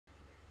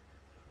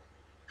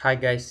Hi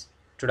guys,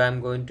 today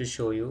I'm going to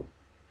show you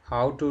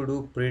how to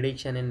do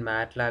prediction in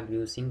MATLAB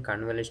using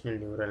convolutional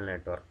neural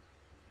network.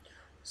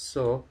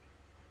 So,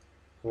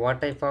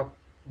 what type of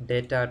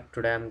data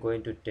today I'm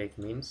going to take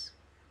means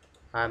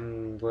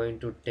I'm going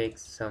to take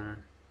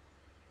some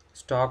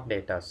stock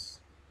data.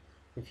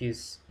 If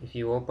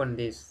you open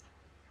this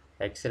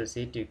Excel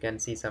sheet, you can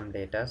see some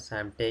data.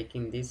 I'm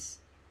taking these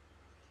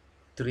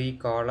three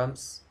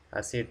columns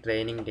as a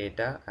training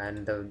data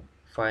and the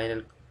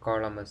final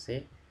column as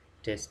a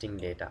testing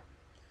data.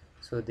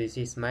 So this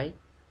is my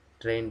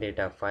train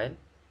data file.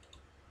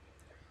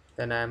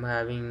 Then I am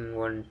having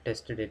one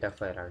test data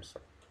file also.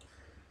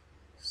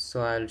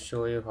 So I'll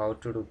show you how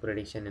to do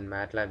prediction in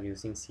MATLAB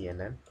using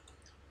CNN.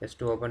 Just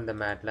to open the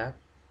MATLAB,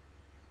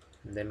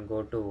 then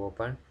go to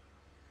open,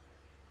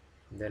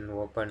 then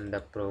open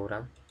the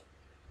program.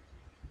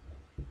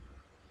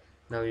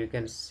 Now you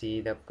can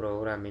see the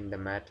program in the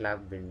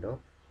MATLAB window.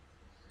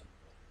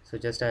 So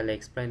just I'll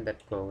explain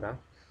that program.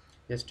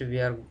 Just we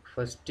are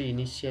first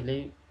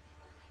initially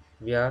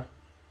we are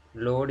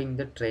loading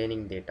the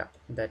training data.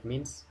 That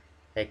means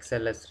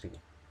XLS3.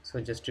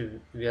 So just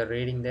we are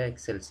reading the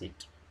Excel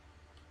sheet.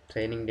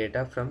 Training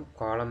data from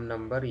column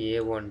number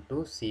A1 to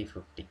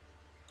C50.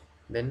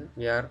 Then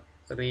we are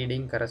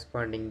reading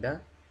corresponding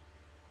the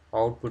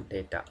output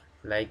data.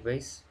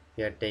 Likewise,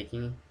 we are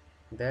taking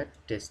the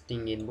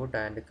testing input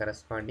and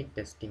corresponding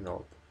testing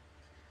output.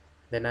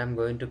 Then I am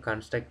going to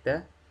construct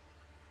the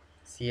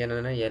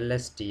CNN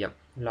LSTM,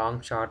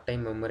 long short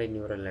time memory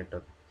neural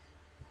network.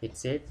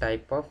 It's a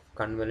type of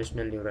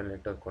convolutional neural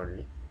network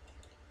only.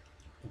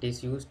 It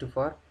is used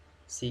for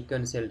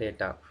sequential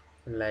data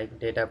like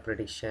data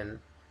prediction,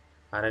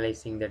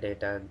 analyzing the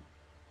data.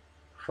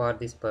 For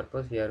this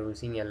purpose, we are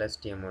using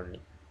LSTM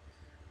only.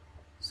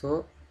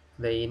 So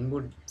the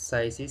input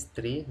size is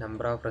 3,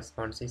 number of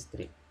response is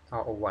 3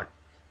 or 1.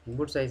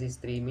 Input size is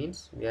 3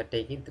 means we are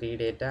taking 3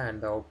 data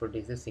and the output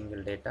is a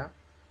single data.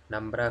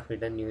 Number of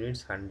hidden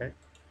units 100,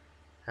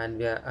 and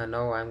we are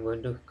now I am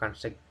going to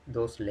construct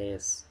those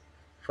layers.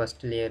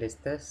 First layer is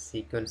the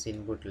sequence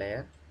input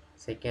layer,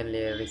 second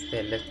layer is the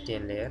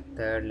LSTM layer,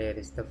 third layer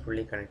is the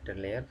fully connected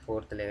layer,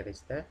 fourth layer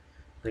is the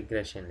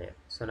regression layer.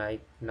 So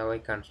now I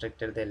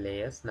constructed the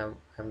layers. Now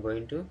I'm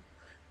going to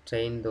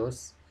train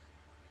those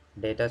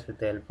data with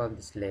the help of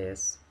these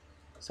layers.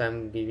 So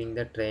I'm giving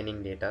the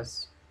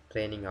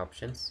training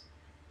options.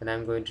 Then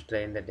I'm going to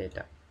train the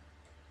data,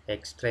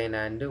 X train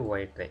and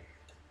Y train.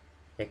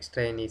 X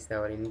train is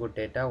our input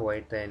data,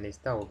 Y train is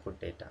the output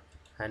data,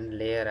 and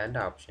layer and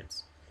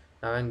options.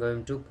 Now I'm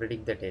going to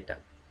predict the data.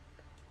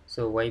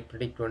 So Y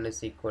predict 1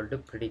 is equal to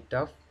predict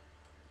of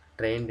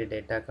trained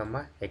data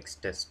comma X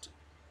test.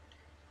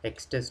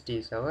 X test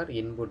is our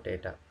input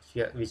data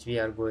which we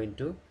are going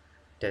to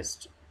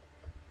test.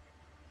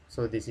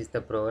 So this is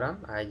the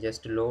program. I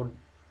just load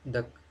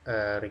the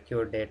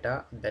required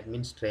data, that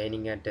means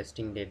training and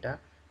testing data.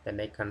 Then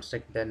I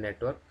construct the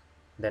network,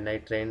 then I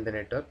train the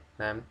network.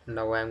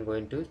 Now I'm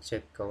going to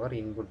check our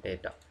input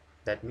data,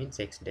 that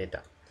means X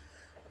data.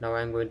 Now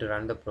I'm going to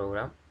run the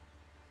program.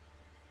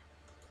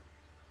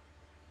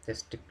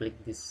 Just click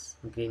this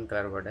green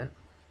color button,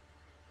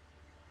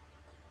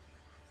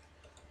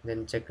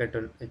 then check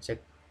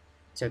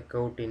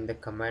out in the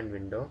command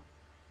window.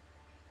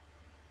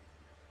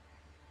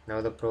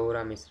 Now the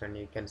program is run.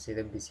 You can see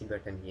the busy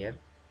button here.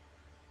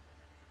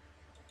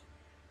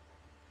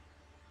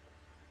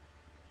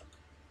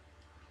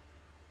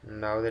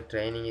 Now the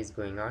training is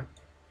going on.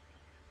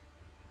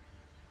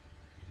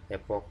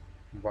 Epoch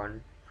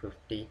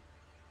 150,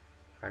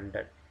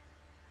 100.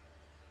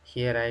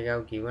 Here I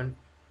have given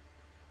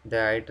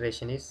the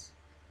iteration is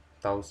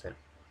 1000,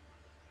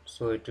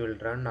 so it will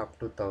run up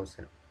to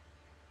 1000.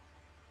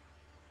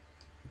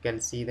 You can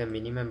see the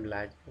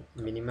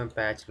minimum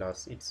patch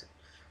loss, it's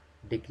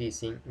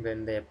decreasing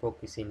when the epoch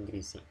is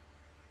increasing.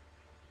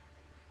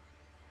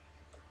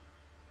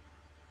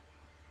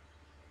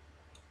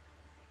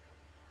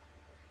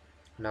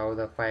 Now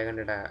the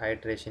 500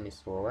 iteration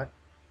is over.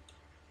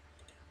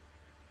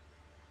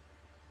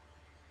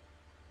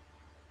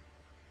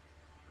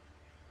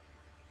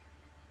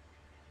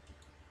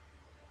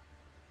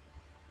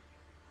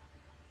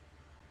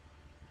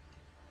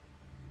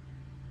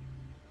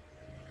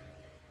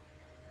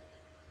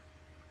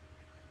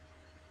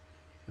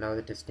 Now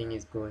the testing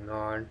is going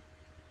on.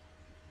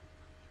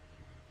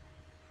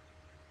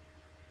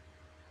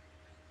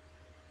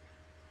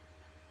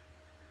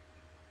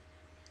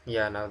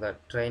 Yeah, now the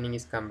training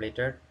is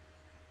completed,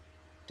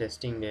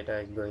 testing data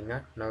is going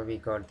on. Now we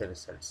got the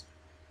results.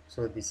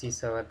 So this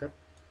is our the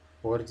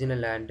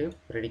original and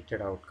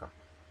predicted outcome.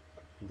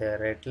 The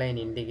red line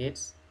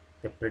indicates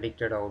the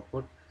predicted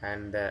output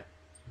and the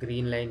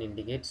green line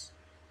indicates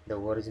the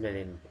original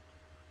input.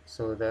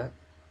 So the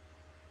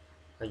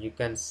you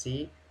can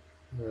see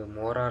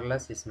more or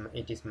less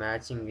it is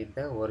matching with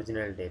the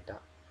original data.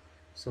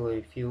 So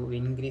if you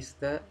increase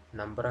the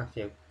number of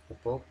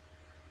epoch,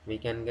 we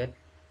can get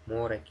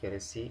more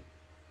accuracy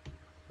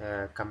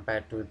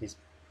compared to this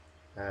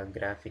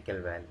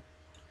graphical value.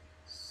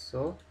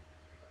 So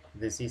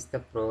this is the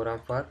program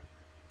for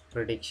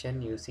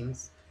prediction using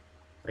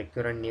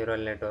recurrent neural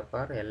network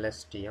or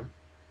LSTM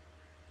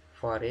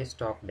for a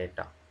stock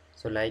data.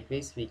 So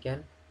likewise, we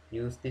can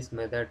use this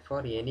method for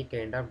any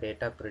kind of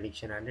data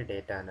prediction and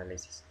data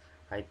analysis.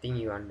 I think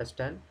you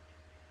understand.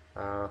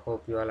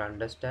 Hope you all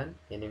understand.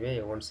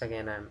 Anyway, once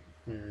again I'm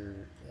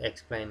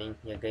explaining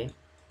again.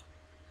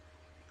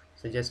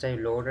 So just I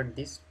loaded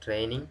this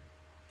training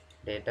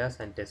data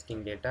and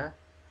testing data,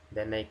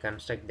 then I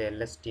construct the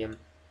LSTM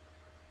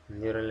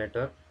neural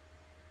network,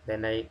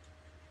 then I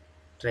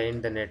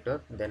train the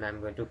network, then I'm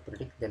going to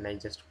predict, then I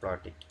just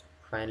plot it.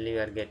 Finally we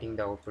are getting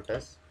the output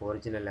as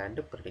original and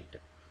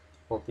predicted.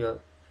 Hope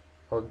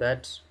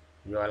that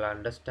you all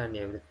understand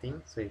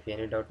everything. So if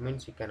any doubt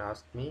means, you can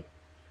ask me,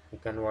 you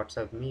can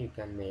WhatsApp me, you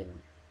can mail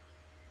me.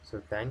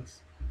 So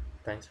thanks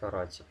for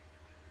watching.